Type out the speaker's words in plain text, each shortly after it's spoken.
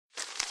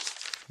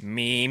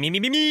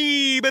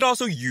Me, but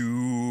also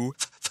you.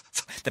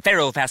 The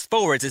Pharaoh fast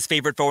forwards his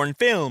favorite foreign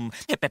film,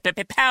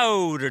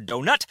 Powder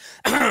Donut.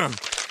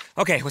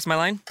 Okay, what's my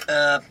line?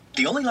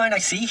 The only line I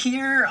see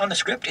here on the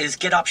script is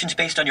get options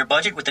based on your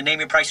budget with the Name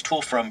Your Price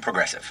tool from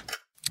Progressive.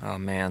 Oh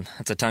man,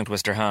 that's a tongue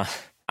twister, huh?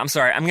 I'm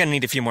sorry, I'm gonna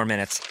need a few more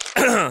minutes.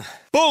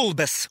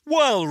 Bulbous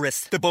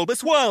Walrus, the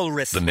Bulbous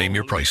Walrus. The Name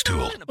Your Price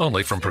tool,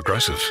 only from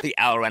Progressive. The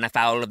owl ran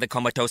afoul of the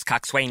comatose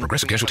coxswain.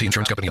 Progressive Casualty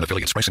Insurance Company and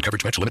affiliates. Price and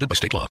coverage match limited by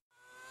state law.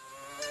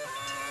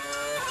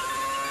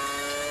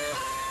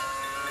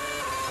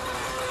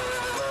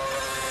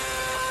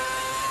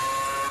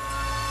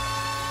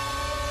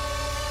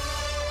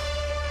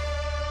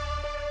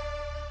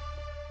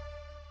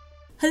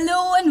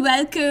 Hello and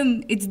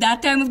welcome. It's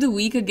that time of the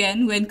week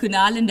again when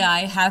Kunal and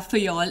I have for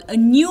y'all a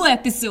new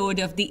episode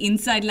of the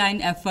Inside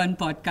Line F1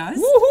 podcast.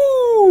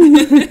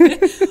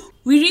 Woohoo!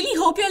 We really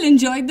hope y'all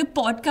enjoyed the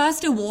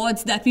podcast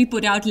awards that we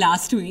put out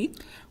last week.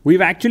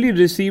 We've actually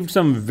received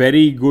some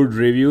very good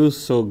reviews,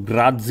 so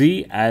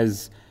grazie,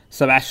 as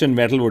Sebastian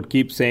Vettel would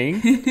keep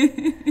saying.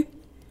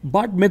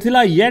 But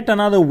Mithila, yet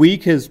another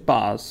week has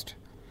passed.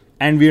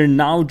 And we are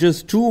now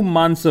just 2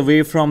 months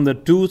away from the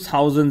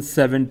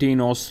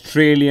 2017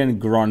 Australian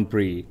Grand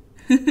Prix.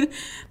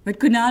 But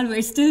Kunal,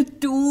 we're still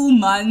 2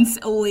 months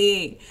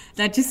away.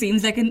 That just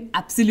seems like an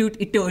absolute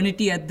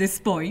eternity at this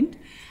point.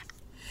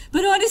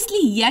 But honestly,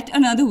 yet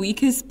another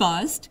week has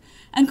passed.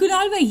 And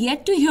Kunal, we're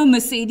yet to hear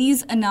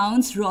Mercedes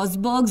announce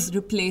Rosberg's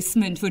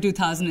replacement for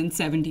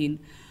 2017.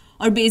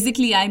 Or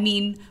basically, I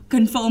mean,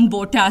 confirm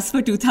Bottas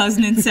for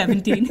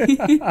 2017.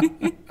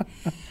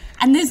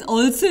 And there's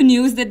also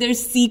news that they're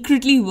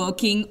secretly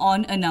working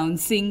on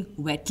announcing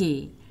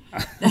Vettel.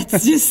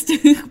 That's just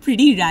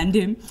pretty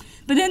random.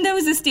 But then there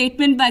was a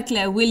statement by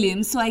Claire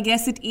Williams, so I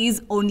guess it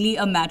is only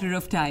a matter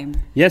of time.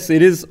 Yes,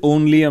 it is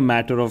only a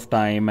matter of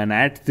time. And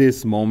at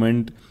this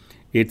moment,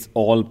 it's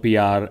all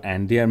PR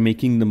and they are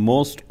making the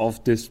most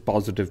of this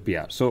positive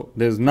PR. So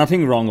there's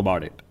nothing wrong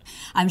about it.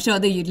 I'm sure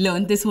that you'd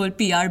learned this whole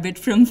PR bit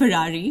from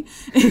Ferrari.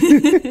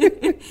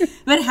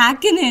 But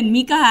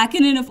Mika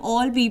Häkkinen of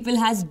all people,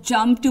 has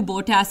jumped to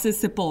Bottas'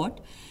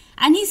 support.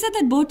 And he said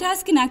that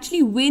Bottas can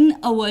actually win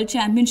a world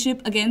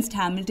championship against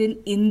Hamilton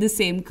in the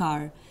same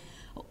car.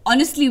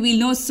 Honestly, we'll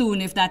know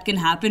soon if that can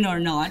happen or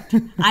not.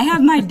 I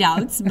have my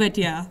doubts, but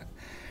yeah.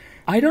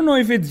 I don't know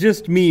if it's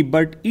just me,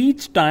 but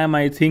each time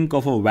I think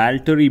of a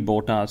Valtteri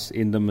Bottas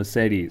in the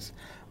Mercedes,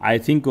 I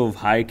think of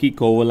Heikki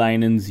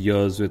Kovalainen's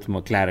years with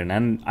McLaren,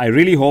 and I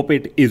really hope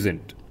it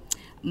isn't.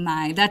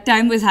 That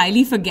time was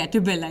highly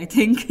forgettable, I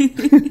think.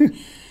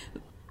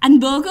 And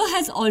Berger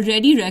has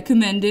already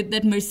recommended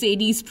that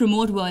Mercedes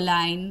promote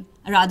Wehrlein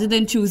rather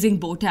than choosing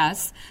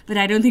Bottas, but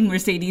I don't think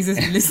Mercedes is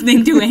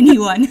listening to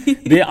anyone.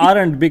 They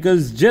aren't,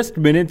 because just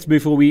minutes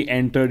before we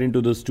entered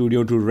into the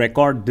studio to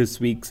record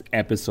this week's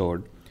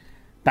episode,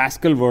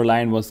 Pascal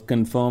Wehrlein was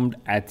confirmed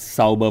at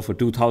Sauber for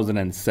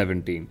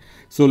 2017.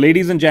 So,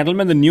 ladies and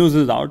gentlemen, the news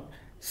is out.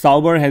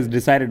 Sauber has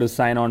decided to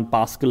sign on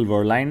Pascal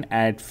Wehrlein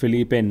at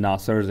Felipe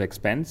Nasser's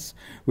expense,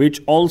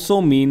 which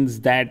also means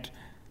that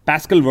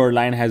Pascal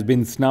Wehrlein has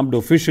been snubbed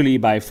officially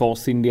by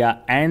Force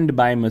India and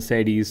by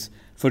Mercedes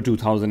for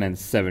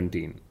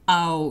 2017.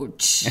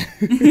 Ouch.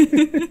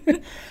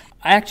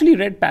 I actually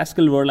read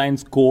Pascal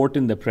Wehrlein's quote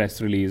in the press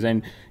release,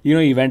 and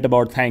he went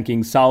about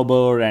thanking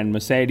Sauber and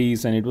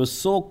Mercedes, and it was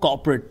so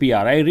corporate PR.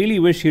 I really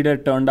wish he'd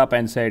have turned up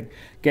and said,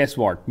 guess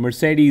what,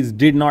 Mercedes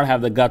did not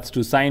have the guts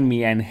to sign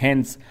me, and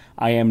hence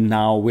I am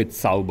now with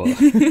Sauber.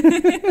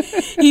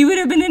 He would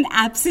have been an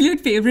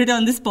absolute favorite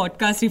on this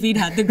podcast if he'd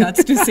had the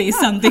guts to say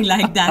something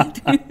like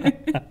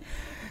that.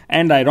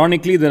 And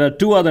ironically, there are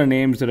 2 other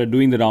names that are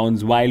doing the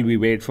rounds while we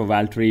wait for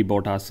Valtteri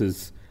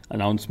Bottas'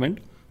 announcement.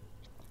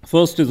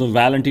 First is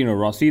Valentino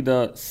Rossi,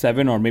 the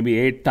 7 or maybe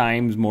 8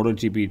 times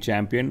MotoGP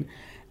champion,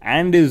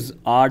 and his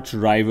arch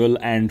rival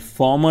and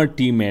former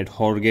teammate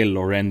Jorge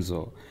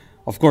Lorenzo.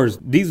 Of course,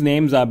 these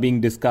names are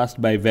being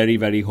discussed by very,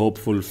 very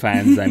hopeful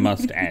fans, I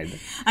must add.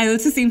 I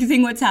also seem to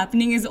think what's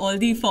happening is all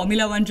the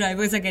Formula 1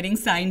 drivers are getting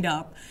signed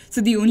up.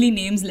 So the only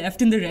names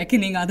left in the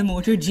reckoning are the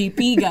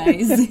MotoGP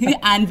guys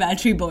and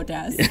Valtteri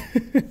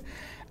Bottas.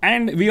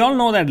 And we all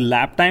know that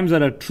lap times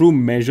are a true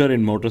measure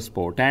in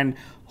motorsport. And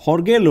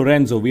Jorge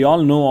Lorenzo, we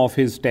all know of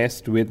his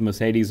test with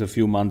Mercedes a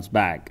few months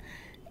back.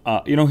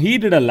 He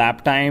did a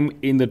lap time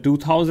in the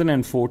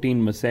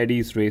 2014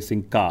 Mercedes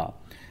racing car,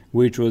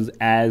 which was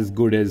as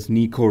good as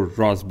Nico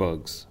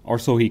Rosberg's, or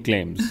so he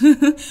claims.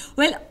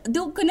 Well,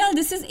 though, Kunal,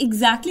 this is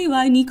exactly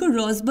why Nico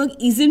Rosberg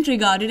isn't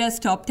regarded as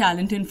top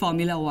talent in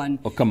Formula 1.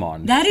 Oh, come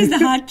on. That is the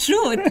hard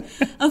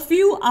truth. A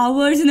few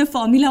hours in a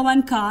Formula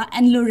 1 car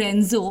and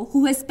Lorenzo,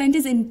 who has spent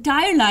his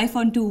entire life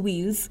on 2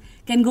 wheels,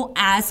 can go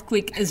as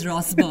quick as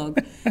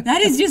Rosberg.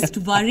 That is just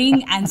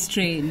worrying and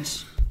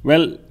strange.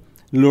 Well,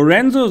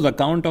 Lorenzo's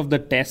account of the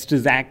test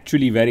is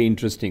actually very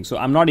interesting. So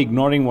I'm not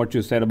ignoring what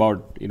you said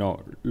about,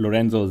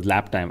 Lorenzo's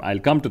lap time. I'll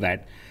come to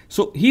that.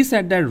 So he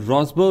said that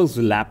Rosberg's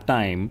lap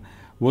time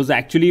was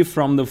actually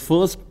from the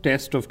first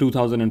test of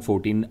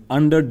 2014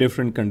 under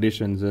different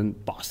conditions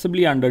and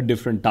possibly under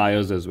different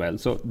tires as well.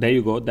 So there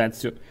you go.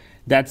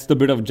 That's the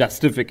bit of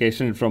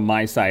justification from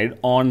my side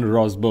on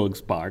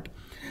Rosberg's part.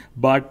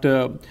 But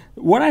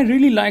what I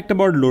really liked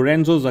about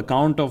Lorenzo's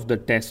account of the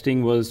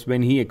testing was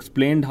when he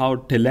explained how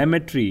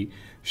telemetry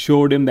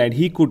showed him that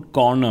he could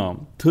corner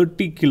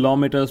 30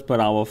 kilometers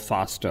per hour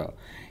faster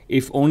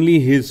if only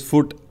his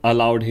foot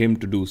allowed him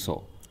to do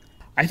so.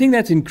 I think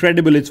that's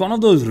incredible. It's one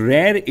of those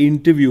rare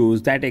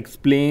interviews that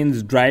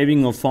explains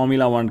driving a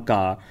Formula One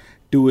car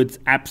to its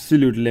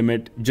absolute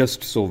limit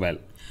just so well.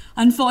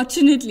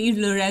 Unfortunately,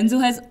 Lorenzo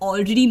has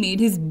already made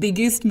his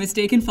biggest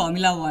mistake in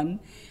Formula One,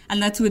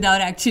 and that's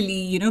without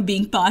actually,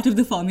 being part of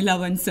the Formula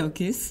One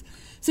circus.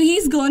 So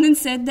he's gone and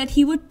said that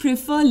he would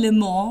prefer Le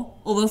Mans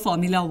over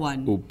Formula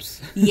One.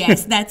 Oops.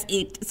 Yes, that's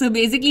it. So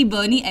basically,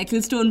 Bernie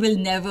Ecclestone will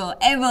never,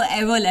 ever,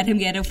 ever let him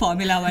get a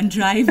Formula One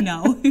drive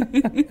now.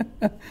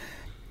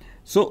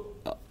 So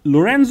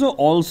Lorenzo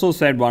also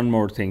said one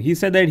more thing. He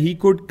said that he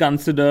could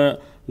consider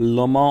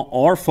Le Mans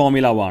or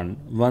Formula One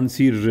once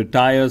he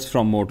retires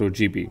from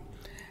MotoGP.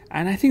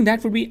 And I think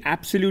that would be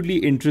absolutely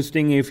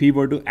interesting if he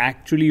were to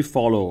actually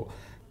follow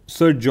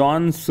Sir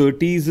John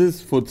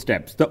Surtees's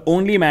footsteps, the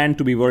only man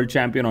to be world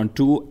champion on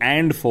 2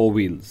 and 4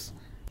 wheels.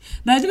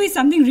 By the way,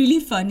 something really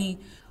funny.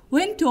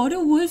 When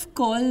Toto Wolff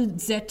called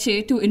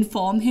Zece to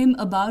inform him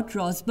about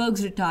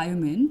Rosberg's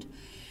retirement,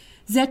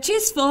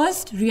 Zece's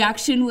first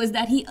reaction was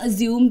that he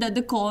assumed that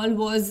the call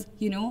was,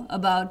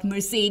 about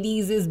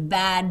Mercedes'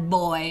 bad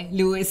boy,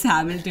 Lewis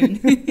Hamilton.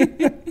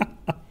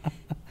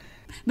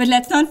 But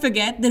let's not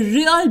forget, the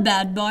real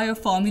bad boy of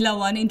Formula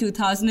One in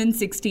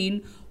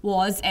 2016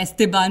 was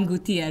Esteban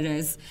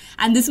Gutierrez.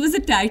 And this was a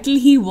title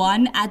he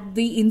won at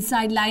the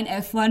Inside Line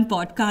F1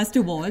 Podcast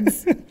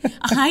Awards.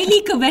 A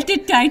highly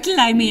coveted title,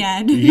 I may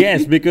add.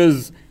 Yes,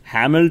 because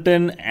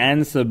Hamilton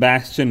and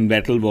Sebastian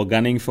Vettel were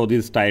gunning for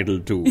this title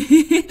too.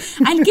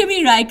 And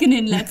Kimi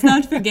Raikkonen, let's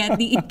not forget,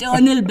 the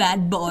eternal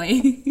bad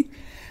boy.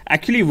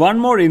 Actually, one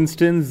more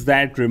instance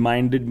that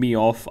reminded me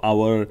of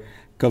our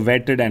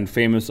coveted and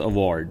famous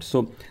award.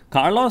 So,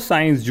 Carlos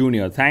Sainz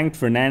Jr. thanked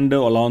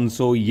Fernando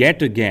Alonso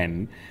yet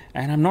again,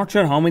 and I'm not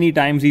sure how many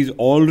times he's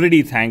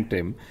already thanked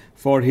him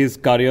for his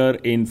career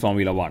in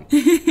Formula One.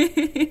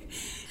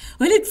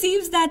 Well, it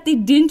seems that they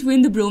didn't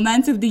win the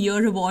Bromance of the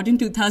Year award in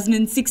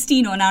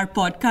 2016 on our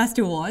podcast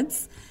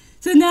awards.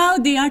 So now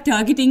they are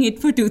targeting it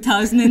for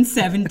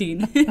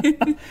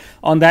 2017.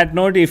 On that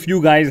note, if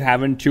you guys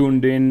haven't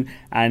tuned in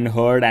and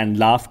heard and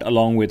laughed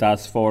along with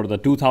us for the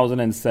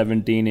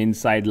 2017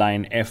 Inside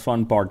Line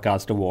F1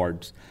 Podcast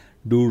Awards,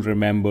 do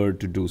remember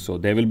to do so.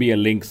 There will be a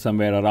link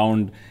somewhere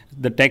around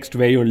the text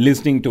where you're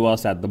listening to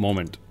us at the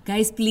moment.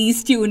 Guys,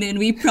 please tune in.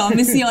 We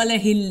promise you all a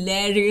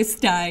hilarious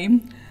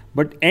time.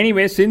 But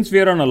anyway, since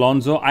we're on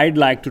Alonso, I'd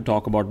like to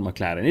talk about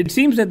McLaren. It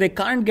seems that they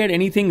can't get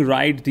anything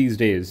right these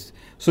days.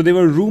 So there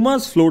were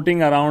rumors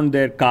floating around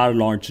their car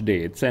launch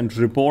dates, and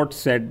reports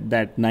said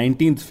that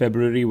 19th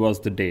February was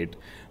the date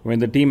when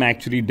the team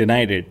actually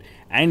denied it.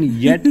 And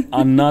yet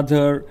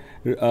another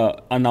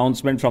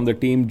announcement from the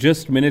team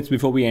just minutes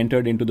before we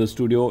entered into the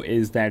studio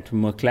is that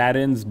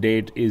McLaren's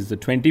date is the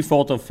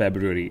 24th of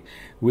February,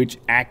 which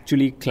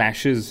actually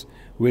clashes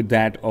with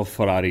that of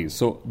Ferrari's.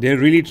 So they're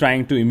really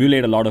trying to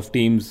emulate a lot of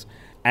teams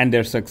and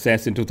their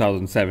success in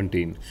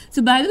 2017.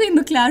 So by the way,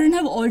 McLaren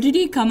have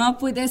already come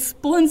up with a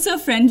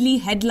sponsor-friendly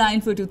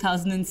headline for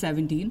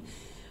 2017.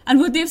 And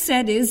what they've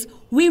said is,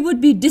 we would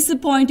be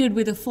disappointed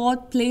with a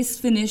 4th place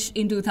finish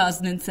in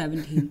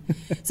 2017.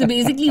 So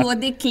basically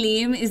what they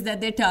claim is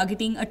that they're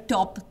targeting a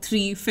top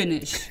 3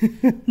 finish.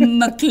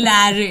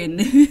 McLaren.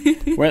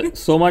 Well,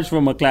 so much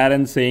for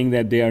McLaren saying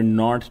that they are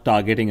not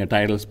targeting a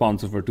title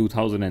sponsor for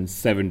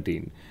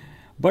 2017.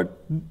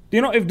 But,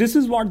 if this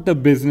is what the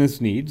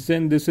business needs,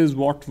 then this is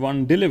what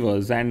one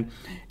delivers. And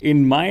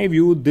in my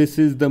view, this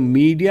is the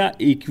media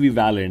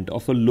equivalent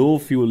of a low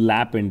fuel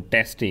lap in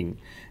testing,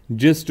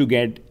 just to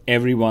get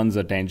everyone's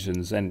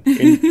attentions. And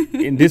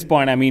in this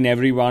point, I mean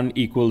everyone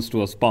equals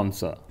to a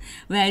sponsor.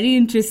 Very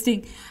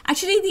interesting.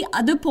 Actually, the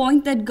other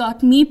point that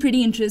got me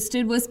pretty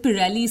interested was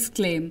Pirelli's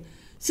claim.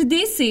 So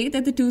they say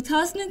that the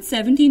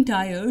 2017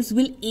 tires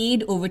will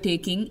aid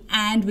overtaking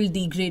and will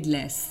degrade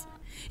less.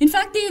 In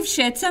fact, they have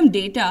shared some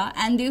data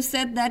and they've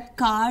said that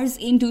cars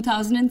in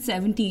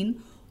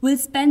 2017 will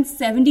spend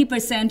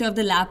 70% of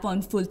the lap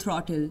on full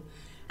throttle.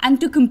 And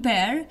to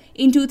compare,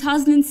 in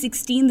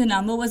 2016, the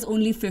number was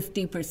only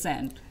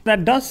 50%.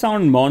 That does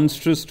sound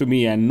monstrous to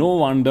me, and no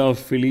wonder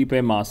Felipe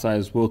Massa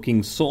is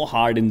working so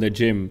hard in the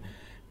gym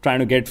trying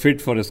to get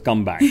fit for his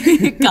comeback.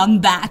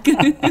 Comeback.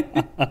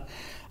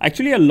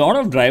 Actually, a lot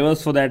of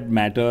drivers for that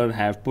matter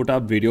have put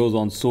up videos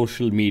on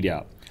social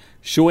media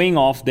showing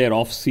off their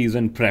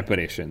off-season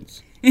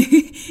preparations.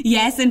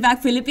 Yes, in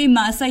fact, Felipe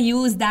Massa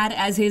used that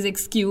as his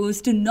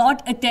excuse to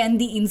not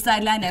attend the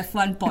Inside Line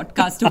F1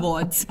 Podcast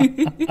Awards.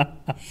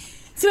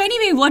 So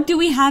anyway, what do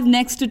we have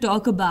next to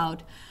talk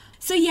about?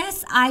 So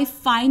yes, I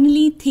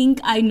finally think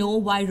I know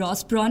why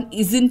Ross Brawn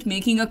isn't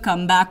making a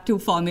comeback to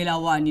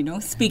Formula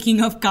One, speaking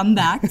of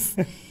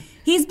comebacks.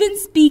 He's been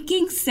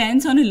speaking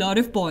sense on a lot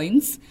of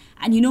points.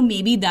 And,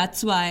 maybe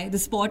that's why the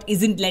sport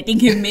isn't letting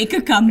him make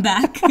a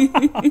comeback.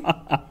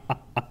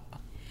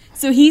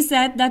 So he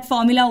said that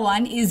Formula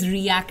One is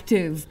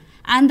reactive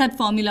and that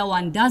Formula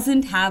One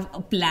doesn't have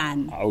a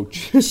plan.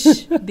 Ouch.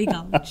 Big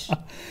ouch.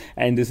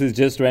 And this is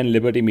just when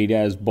Liberty Media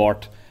has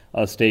bought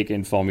a stake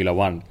in Formula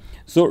One.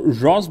 So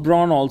Ross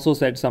Brawn also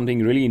said something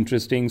really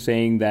interesting,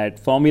 saying that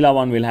Formula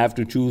One will have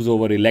to choose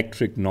over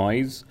electric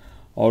noise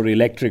or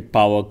electric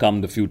power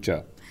come the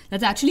future.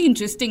 That's actually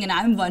interesting, and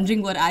I'm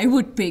wondering what I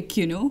would pick,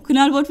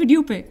 Kunal, what would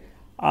you pick?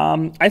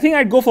 I think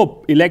I'd go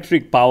for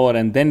electric power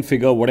and then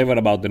figure whatever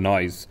about the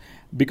noise.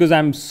 Because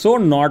I'm so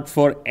not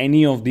for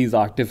any of these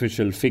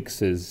artificial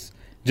fixes,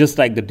 just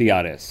like the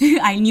DRS.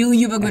 I knew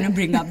you were going to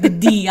bring up the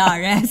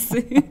DRS.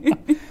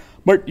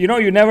 But,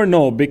 you never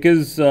know,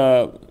 because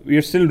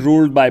we're still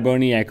ruled by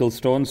Bernie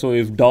Ecclestone. So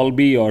if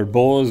Dolby or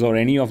Bose or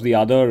any of the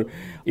other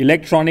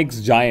electronics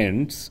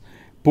giants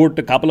put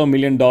a couple of $1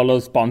 million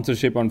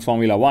sponsorship on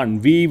Formula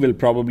One, we will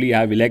probably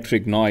have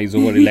electric noise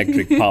over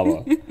electric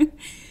power.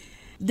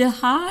 The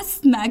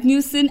Haas,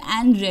 Magnussen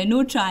and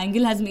Renault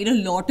triangle has made a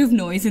lot of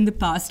noise in the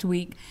past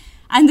week.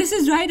 And this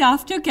is right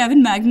after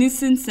Kevin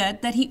Magnussen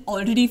said that he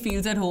already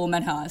feels at home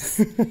at Haas.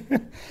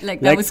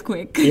 That was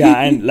quick.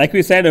 Yeah, and like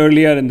we said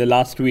earlier in the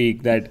last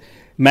week, that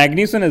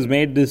Magnussen has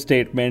made this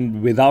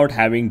statement without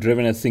having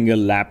driven a single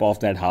lap of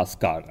that Haas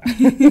car.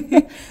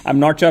 I'm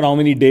not sure how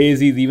many days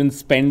he's even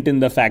spent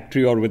in the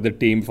factory or with the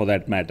team for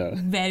that matter.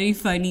 Very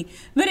funny.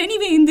 But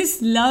anyway, in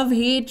this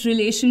love-hate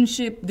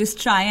relationship, this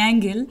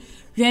triangle,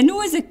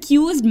 Renault has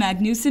accused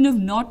Magnussen of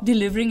not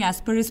delivering as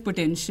per his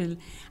potential.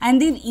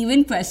 And they've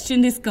even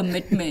questioned his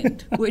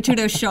commitment, which would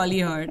have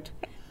surely hurt.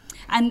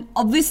 And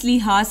obviously,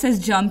 Haas has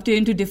jumped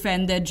in to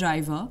defend their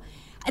driver.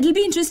 It'll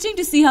be interesting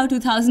to see how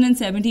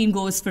 2017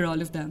 goes for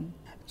all of them.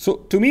 So,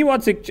 to me,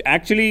 what's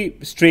actually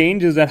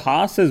strange is that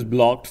Haas has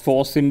blocked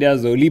Force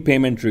India's early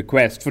payment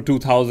request for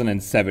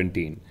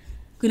 2017.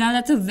 Kunal,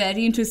 that's a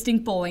very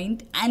interesting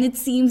point, and it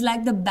seems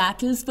like the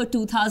battles for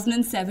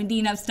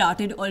 2017 have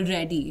started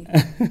already.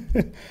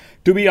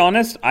 To be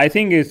honest, I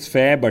think it's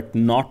fair but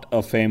not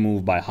a fair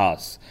move by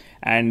Haas.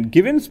 And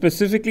given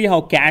specifically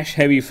how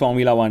cash-heavy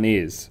Formula One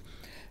is,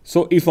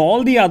 so if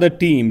all the other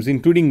teams,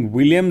 including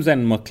Williams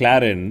and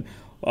McLaren,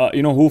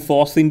 who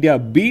Force India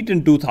beat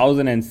in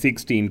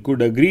 2016,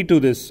 could agree to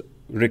this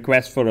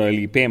request for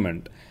early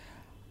payment,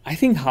 I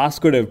think Haas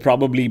could have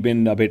probably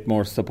been a bit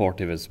more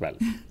supportive as well.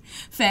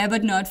 Fair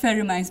but not fair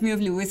reminds me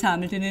of Lewis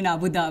Hamilton in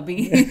Abu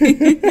Dhabi.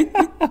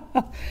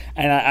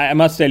 And I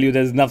must tell you,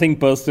 there's nothing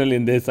personal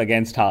in this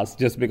against Haas,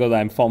 just because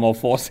I'm from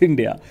Force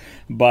India.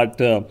 But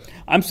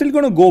I'm still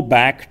going to go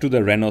back to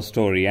the Renault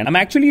story. And I'm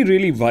actually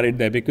really worried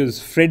there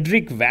because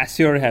Frédéric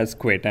Vasseur has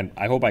quit. And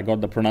I hope I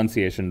got the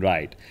pronunciation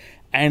right.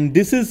 And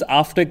this is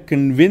after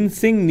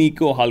convincing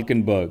Nico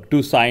Hülkenberg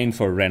to sign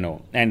for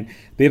Renault. And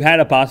they've had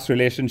a past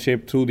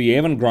relationship through the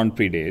A1 Grand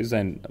Prix days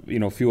and,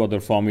 a few other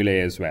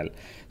Formulae as well.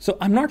 So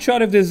I'm not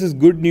sure if this is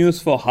good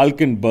news for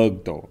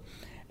Hülkenberg though.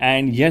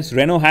 And yes,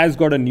 Renault has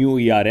got a new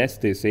ERS,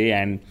 they say,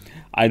 and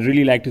I'd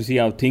really like to see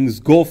how things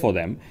go for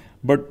them.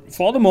 But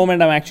for the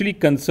moment, I'm actually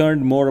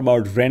concerned more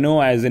about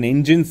Renault as an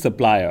engine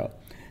supplier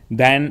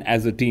than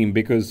as a team,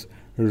 because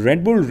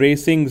Red Bull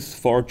Racing's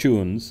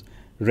fortunes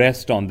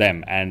rest on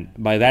them, and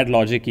by that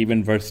logic,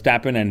 even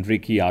Verstappen and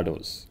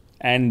Ricciardo's.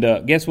 And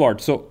guess what?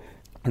 So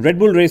Red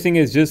Bull Racing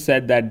has just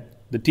said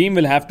that the team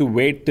will have to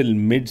wait till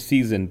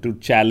mid-season to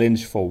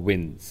challenge for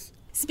wins.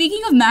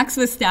 Speaking of Max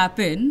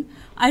Verstappen,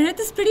 I read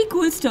this pretty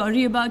cool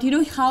story about,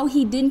 how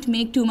he didn't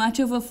make too much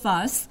of a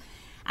fuss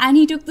and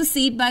he took the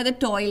seat by the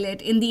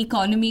toilet in the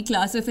economy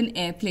class of an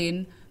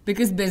airplane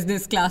because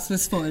business class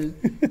was full.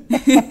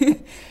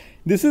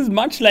 This is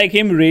much like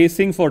him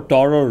racing for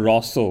Toro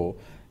Rosso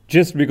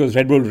just because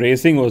Red Bull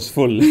Racing was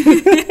full.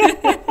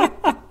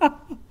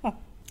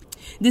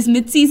 This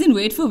mid-season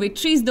wait for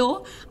victories,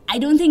 though, I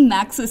don't think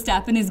Max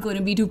Verstappen is going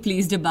to be too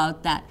pleased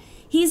about that.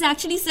 He's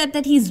actually said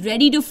that he's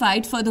ready to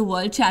fight for the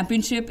World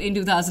Championship in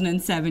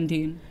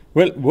 2017.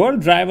 Well,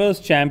 World Drivers'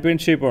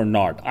 Championship or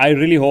not, I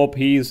really hope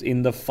he's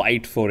in the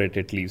fight for it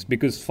at least,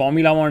 because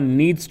Formula One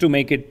needs to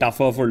make it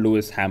tougher for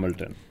Lewis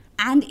Hamilton.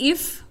 And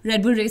if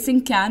Red Bull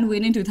Racing can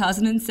win in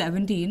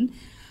 2017,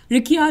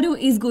 Ricciardo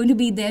is going to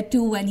be there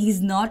too, and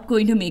he's not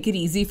going to make it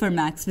easy for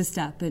Max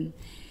Verstappen.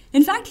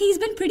 In fact, he's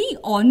been pretty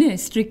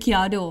honest,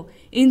 Ricciardo,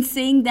 in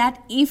saying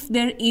that if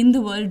they're in the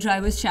World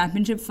Drivers'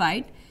 Championship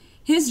fight,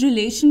 his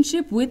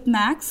relationship with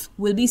Max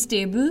will be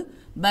stable,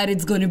 but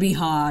it's going to be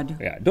hard.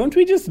 Yeah, don't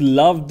we just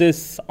love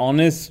this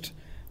honest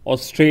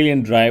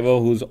Australian driver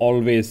who's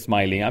always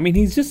smiling? I mean,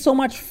 he's just so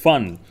much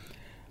fun.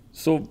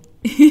 So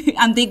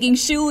I'm thinking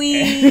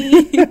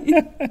Shui.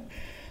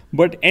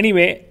 But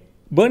anyway,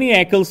 Bernie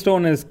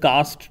Ecclestone has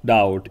cast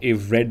doubt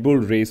if Red Bull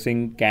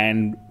Racing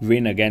can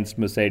win against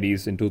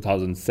Mercedes in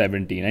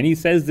 2017. And he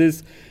says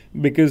this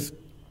because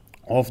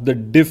of the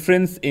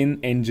difference in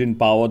engine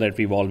power that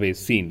we've always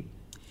seen.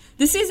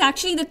 This is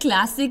actually the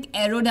classic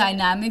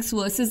aerodynamics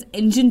versus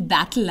engine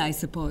battle, I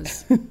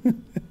suppose.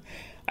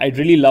 I'd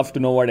really love to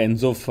know what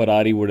Enzo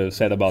Ferrari would have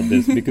said about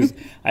this, because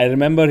I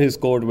remember his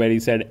quote where he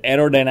said,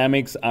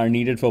 aerodynamics are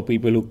needed for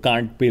people who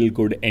can't build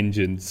good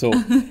engines. So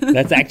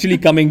that's actually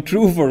coming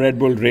true for Red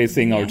Bull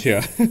Racing out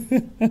here.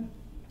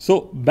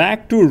 So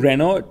back to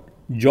Renault,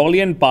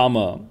 Jolyon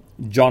Palmer,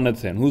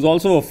 Jonathan, who's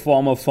also a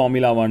former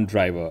Formula One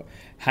driver,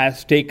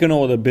 has taken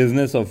over the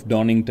business of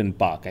Donington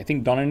Park. I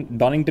think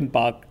Donington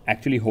Park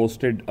actually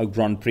hosted a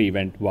Grand Prix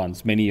event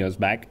once, many years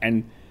back,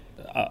 and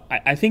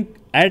I think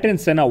Ayrton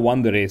Senna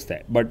won the race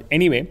there. But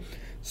anyway,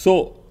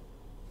 so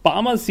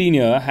Palmer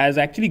Sr. has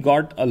actually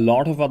got a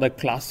lot of other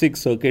classic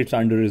circuits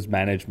under his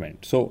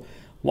management. So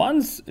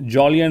once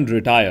Jolyon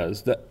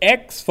retires, the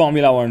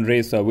ex-Formula One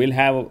racer will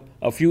have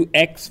a few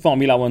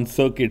ex-Formula One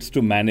circuits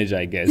to manage,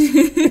 I guess.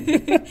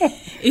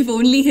 If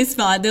only his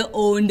father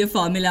owned a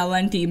Formula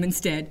One team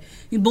instead.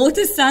 Both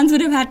his sons would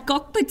have had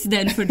cockpits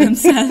then for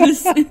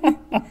themselves.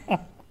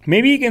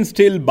 Maybe he can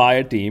still buy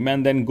a team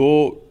and then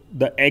go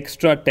the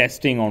extra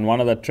testing on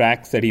one of the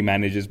tracks that he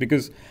manages,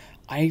 because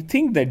I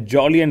think that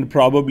Jolyon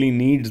probably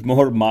needs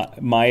more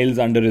miles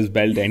under his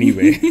belt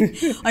anyway.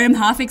 Or I'm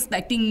half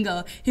expecting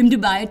him to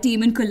buy a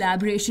team in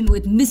collaboration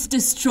with Mr.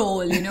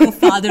 Stroll,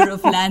 father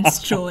of Lance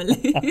Stroll.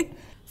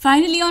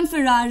 Finally on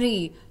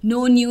Ferrari,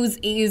 no news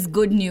is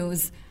good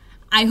news.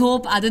 I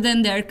hope other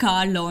than their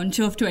car launch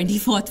of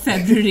 24th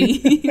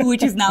February,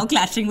 which is now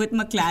clashing with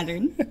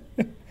McLaren.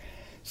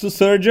 So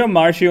Sergio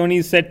Marchionne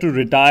is set to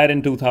retire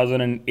in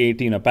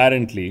 2018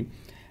 apparently.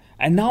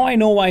 And now I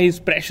know why he's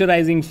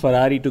pressurizing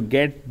Ferrari to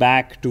get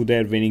back to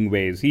their winning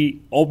ways.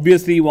 He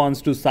obviously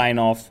wants to sign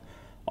off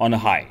on a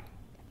high.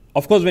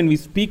 Of course, when we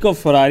speak of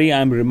Ferrari,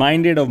 I'm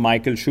reminded of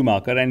Michael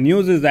Schumacher. And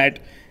news is that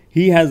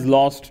he has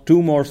lost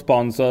 2 more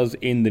sponsors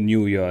in the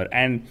new year.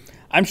 And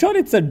I'm sure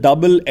it's a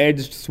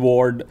double-edged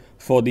sword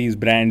for these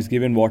brands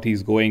given what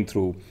he's going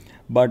through.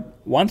 But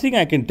one thing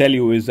I can tell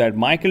you is that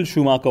Michael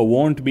Schumacher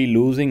won't be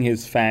losing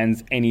his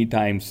fans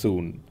anytime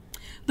soon.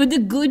 But the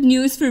good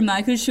news for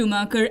Michael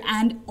Schumacher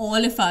and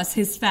all of us,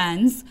 his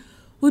fans,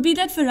 would be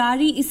that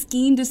Ferrari is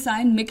keen to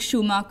sign Mick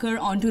Schumacher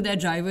onto their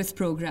drivers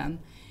program.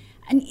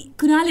 And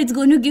Kunal, it's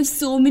going to give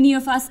so many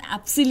of us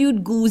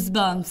absolute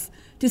goosebumps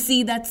to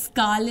see that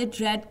scarlet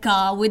red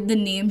car with the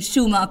name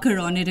Schumacher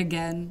on it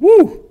again.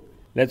 Woo!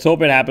 Let's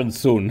hope it happens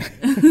soon.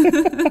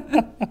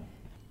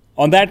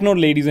 On that note,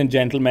 ladies and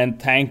gentlemen,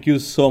 thank you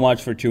so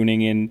much for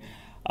tuning in.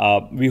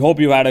 We hope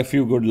you had a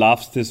few good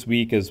laughs this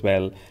week as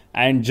well.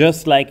 And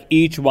just like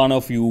each one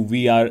of you,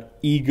 we are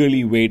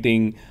eagerly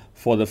waiting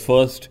for the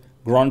first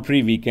Grand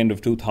Prix weekend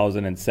of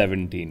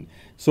 2017.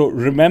 So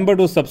remember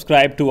to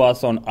subscribe to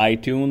us on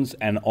iTunes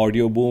and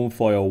Audio Boom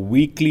for your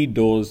weekly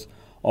dose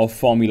of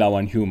Formula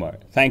One humor.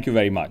 Thank you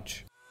very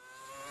much.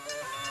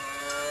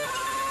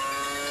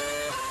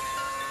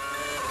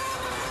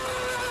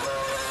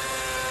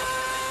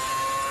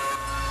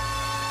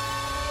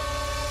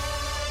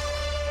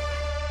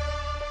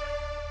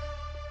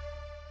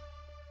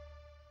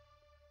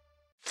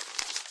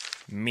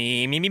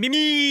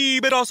 Me,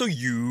 but also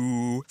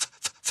you.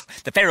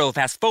 The Pharaoh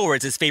fast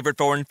forwards his favorite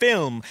foreign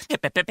film,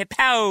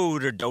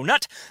 Powder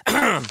Donut.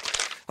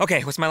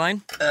 Okay, what's my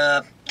line?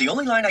 The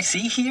only line I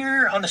see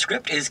here on the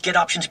script is get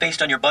options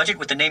based on your budget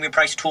with the Name Your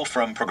Price tool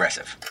from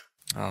Progressive.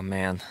 Oh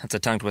man, that's a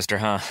tongue twister,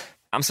 huh?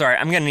 I'm sorry,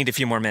 I'm gonna need a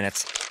few more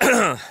minutes.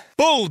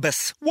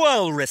 Bulbous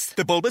Walrus,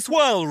 the Bulbous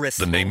Walrus.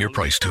 The Name Your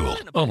Price tool,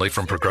 only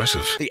from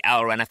Progressive. The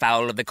owl ran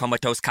afoul of the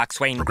comatose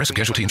coxswain. Progressive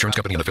Casualty Insurance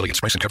Company and affiliates.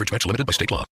 Price and coverage match limited by state law.